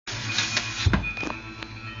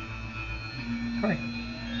Cory.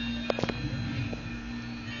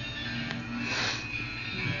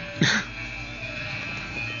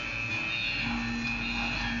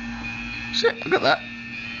 Shit, I got that.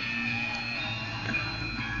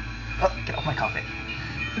 Oh, get off my carpet.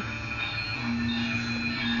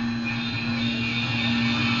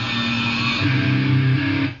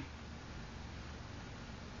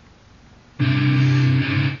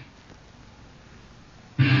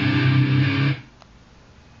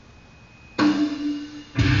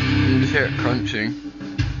 You just hear it crunching.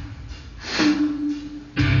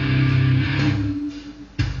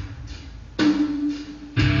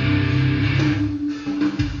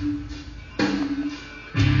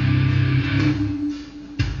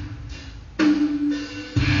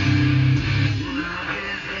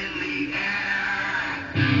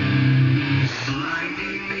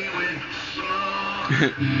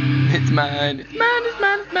 It's mine, it's mine, it's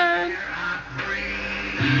mine, it's mine.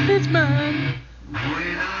 It's mine.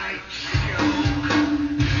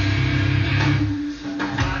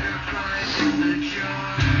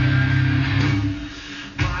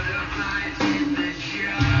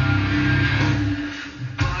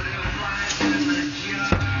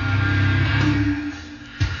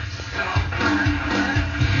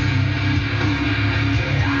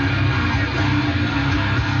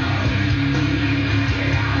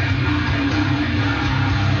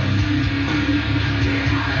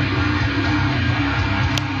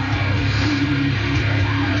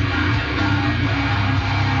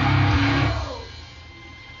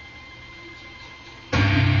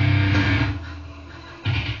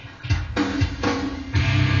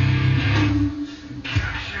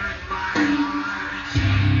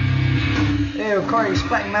 Ew, Cory,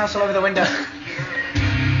 splatting mouse all over the window.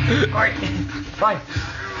 Cory, fine.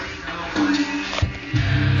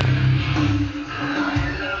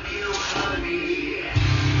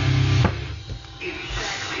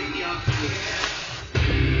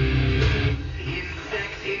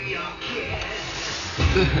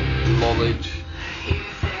 Knowledge.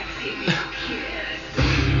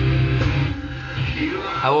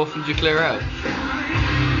 How often do you clear out?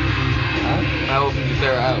 Huh? How often do you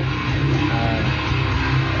clear it out?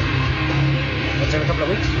 Once every couple of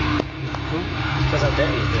weeks. Depends how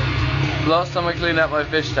dirty it's been. Last time I cleaned out my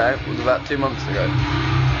fish tank was about 2 months ago.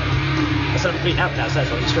 It's not cleaned out now, so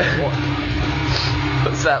that's why it's straight in water.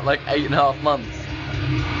 What's that, like 8.5 months?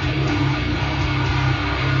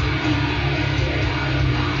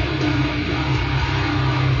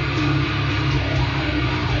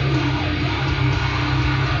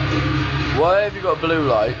 Why have you got a blue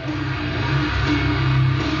light,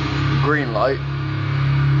 green light,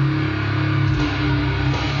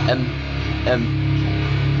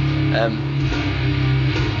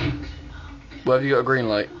 why have you got a green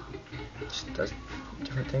light? Just does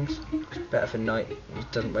different things. It's better for night.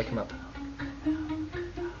 It doesn't wake him up.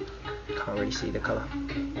 Can't really see the colour.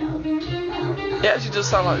 It actually does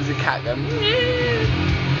sound like there's a cat going.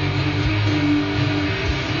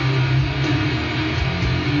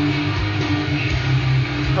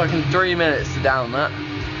 Fucking 3 minutes to down that.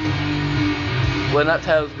 When that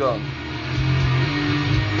tail's gone.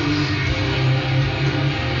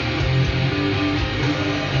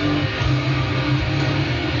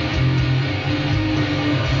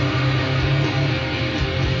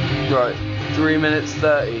 Right, 3 minutes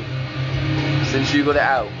 30 since you got it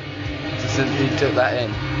out, since you took that in.